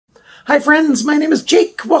Hi friends, my name is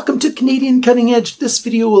Jake. Welcome to Canadian Cutting Edge. This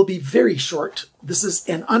video will be very short. This is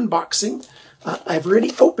an unboxing. I've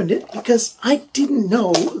already opened it because I didn't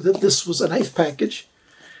know that this was a knife package,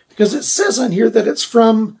 because it says on here that it's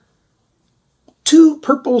from Two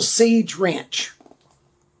Purple Sage Ranch.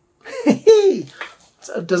 Hey,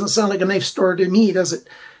 it doesn't sound like a knife store to me, does it?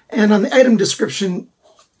 And on the item description,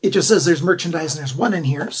 it just says there's merchandise and there's one in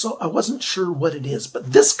here, so I wasn't sure what it is.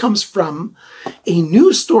 But this comes from a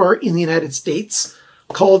new store in the United States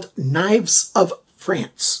called Knives of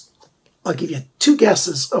France. I'll give you two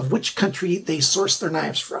guesses of which country they source their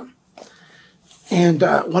knives from. And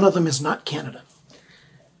one of them is not Canada.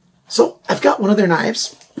 So I've got one of their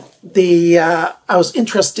knives. I was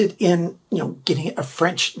interested in, getting a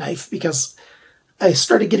French knife because I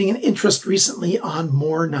started getting an interest recently on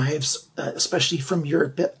more knives, especially from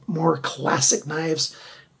Europe, more classic knives,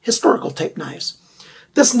 historical type knives.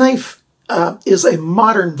 This knife is a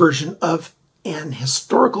modern version of an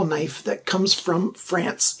historical knife that comes from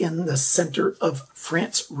France, in the center of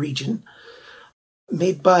France region,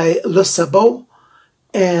 made by Le Sabot,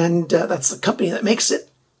 and that's the company that makes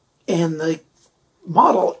it. And the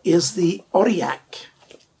model is the Aurillac.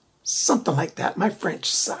 Something like that. My French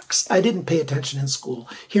sucks. I didn't pay attention in school.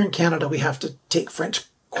 Here in Canada, we have to take French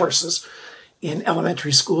courses in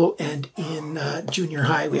elementary school, and in junior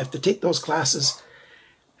high, we have to take those classes.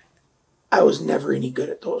 I was never any good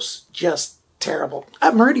at those. Just terrible.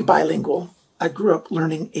 I'm already bilingual. I grew up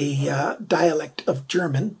learning a dialect of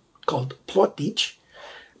German called Plattdeutsch,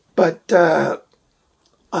 but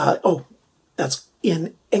that's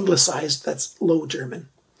in anglicized. That's Low German.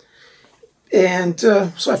 And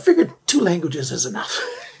so I figured 2 languages is enough.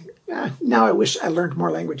 Now I wish I learned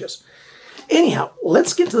more languages. Anyhow,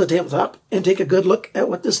 let's get to the tabletop and take a good look at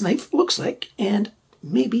what this knife looks like. And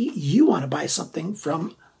maybe you want to buy something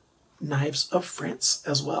from Knives of France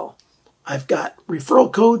as well. I've got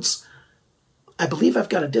referral codes. I believe I've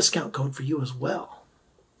got a discount code for you as well.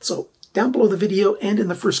 So down below the video and in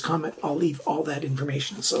the first comment, I'll leave all that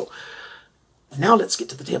information. So now let's get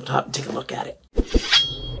to the tabletop and take a look at it.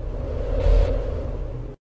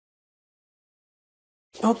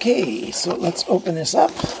 Okay, so let's open this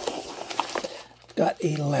up. I've got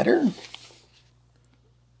a letter.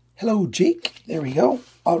 Hello, Jake. There we go.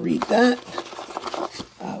 I'll read that.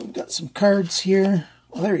 We've got some cards here.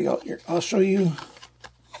 Well, there you go. Here, I'll show you.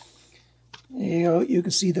 There you go. You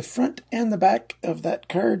can see the front and the back of that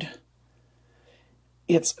card.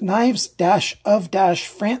 It's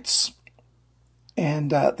Knives-of-France.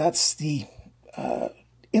 And that's the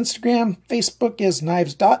Instagram. Facebook is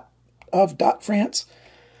knives.of.france.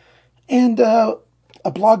 And a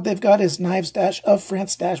blog they've got is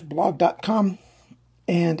knives-of-france-blog.com,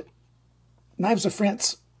 and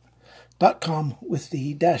knivesofrance.com with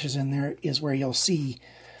the dashes in there is where you'll see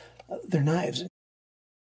their knives.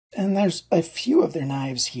 And there's a few of their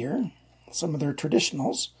knives here, some of their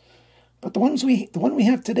traditionals, but the one we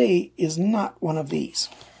have today is not one of these.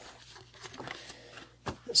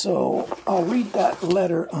 So I'll read that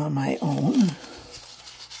letter on my own.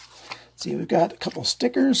 See, we've got a couple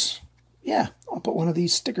stickers. Yeah, I'll put one of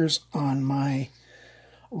these stickers on my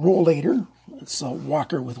rollator. It's a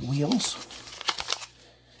walker with wheels.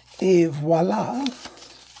 Et voila.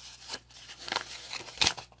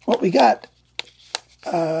 What we got,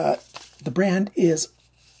 the brand is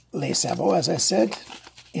Le Sabot, as I said,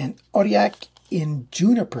 and Aurillac in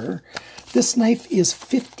juniper. This knife is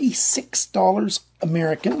 $56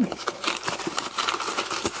 American.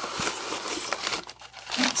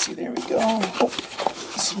 Let's see, there we go. Oh,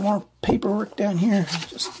 some more paperwork down here.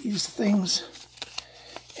 Just these things.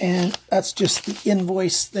 And that's just the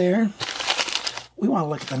invoice there. We want to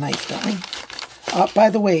look at the knife, don't we?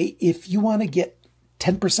 By the way, if you want to get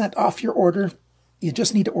 10% off your order, you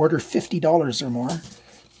just need to order $50 or more.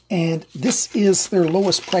 And this is their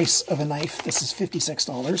lowest price of a knife. This is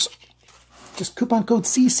 $56. Just coupon code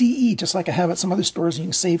CCE, just like I have at some other stores, and you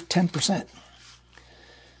can save 10%.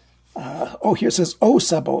 Oh, here it says O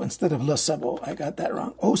Sabot instead of Le Sabot. I got that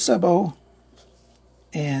wrong. O Sabot.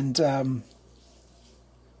 And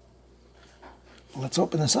let's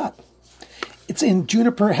open this up. It's in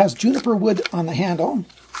juniper. It has juniper wood on the handle.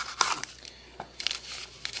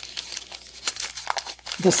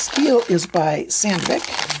 The steel is by Sandvik.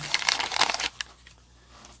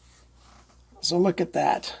 So look at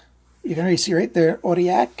that. You can already see right there,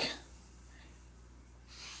 Aurillac.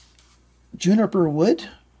 Juniper wood.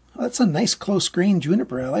 Oh, that's a nice close grain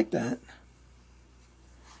juniper. I like that.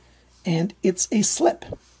 And it's a slip.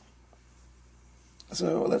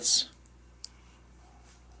 So let's...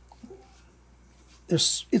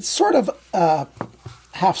 it's sort of a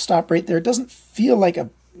half stop right there. It doesn't feel like a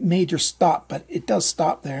major stop, but it does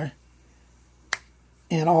stop there.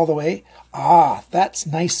 And all the way. Ah, that's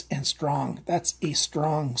nice and strong. That's a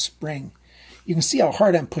strong spring. You can see how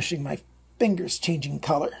hard I'm pushing, my fingers changing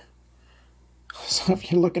color. So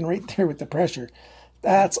if you're looking right there with the pressure,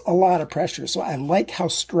 that's a lot of pressure. So I like how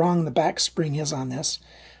strong the back spring is on this.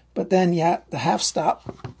 But then, yeah, the half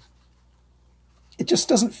stop, it just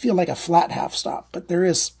doesn't feel like a flat half stop, but there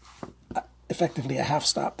is effectively a half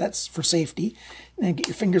stop. That's for safety. And then get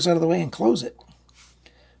your fingers out of the way and close it.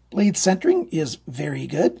 Blade centering is very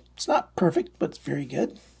good. It's not perfect, but it's very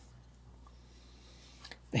good.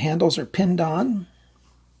 The handles are pinned on.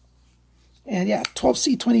 And yeah,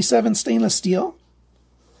 12C27 stainless steel.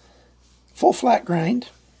 Full flat grind.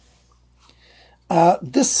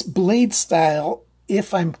 This blade style,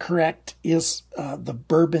 if I'm correct, is the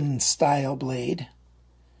bourbon style blade.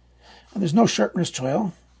 And there's no sharpener's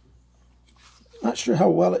choil. Not sure how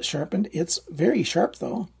well it's sharpened. It's very sharp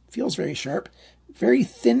though. Feels very sharp. Very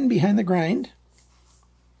thin behind the grind.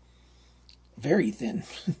 Very thin.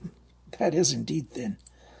 That is indeed thin.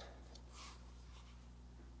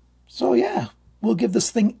 So yeah, we'll give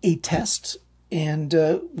this thing a test and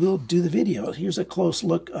we'll do the video. Here's a close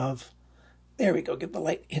look of, there we go, get the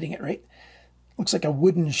light hitting it right. Looks like a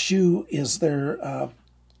wooden shoe is their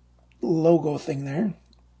logo thing there.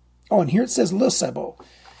 Oh, and here it says Le Sabot.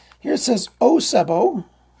 Here it says Au Sabot.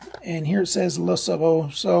 And here it says Le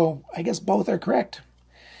Sabot, so I guess both are correct.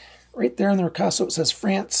 Right there on the Ricasso it says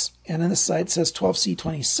France, and on this side it says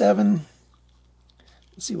 12C27.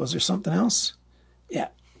 Let's see, was there something else? Yeah,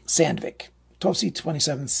 Sandvik.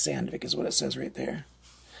 12C27 Sandvik is what it says right there.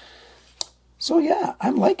 So yeah,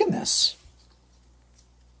 I'm liking this.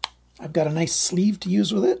 I've got a nice sleeve to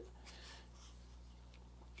use with it.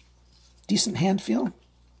 Decent hand feel.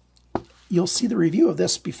 You'll see the review of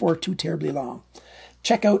this before too terribly long.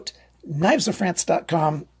 Check out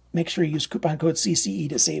knivesofrance.com. Make sure you use coupon code CCE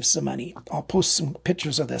to save some money. I'll post some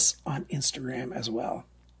pictures of this on Instagram as well.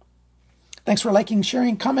 Thanks for liking,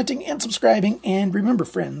 sharing, commenting, and subscribing. And remember,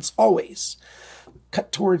 friends, always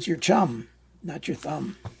cut towards your chum, not your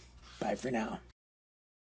thumb. Bye for now.